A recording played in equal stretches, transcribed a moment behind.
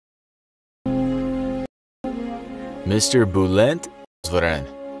Mr. Bulent Ozveren,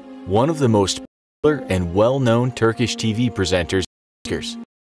 one of the most popular and well-known Turkish TV presenters and speakers.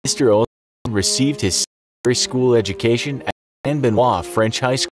 Mr. Ozveren received his secondary school education at Saint Benoit French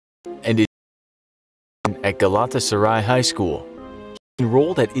High School and his at Galatasaray High School. He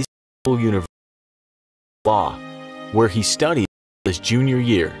enrolled at Istanbul University Law, where he studied his junior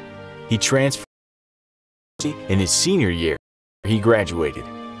year. He transferred in his senior year, where he graduated.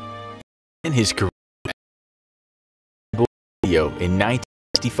 In his career in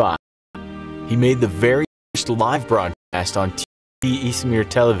 1965, he made the very first live broadcast on TV Izmir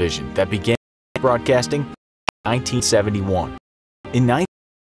television that began broadcasting in 1971. In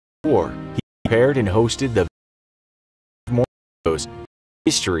 1994, he prepared and hosted the morning shows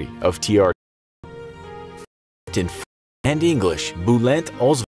History of TRT. In French and English, Bulent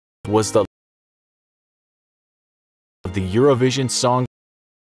Ozveren was the of the Eurovision song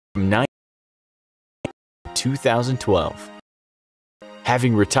from 2012.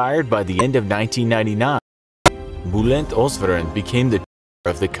 Having retired by the end of 1999, Bulent Ozveren became the chair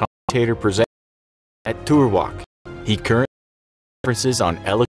of the commentator presenter at Turwak. He currently conferences on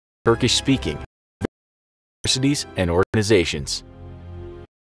eloquent Turkish speaking, universities and organizations.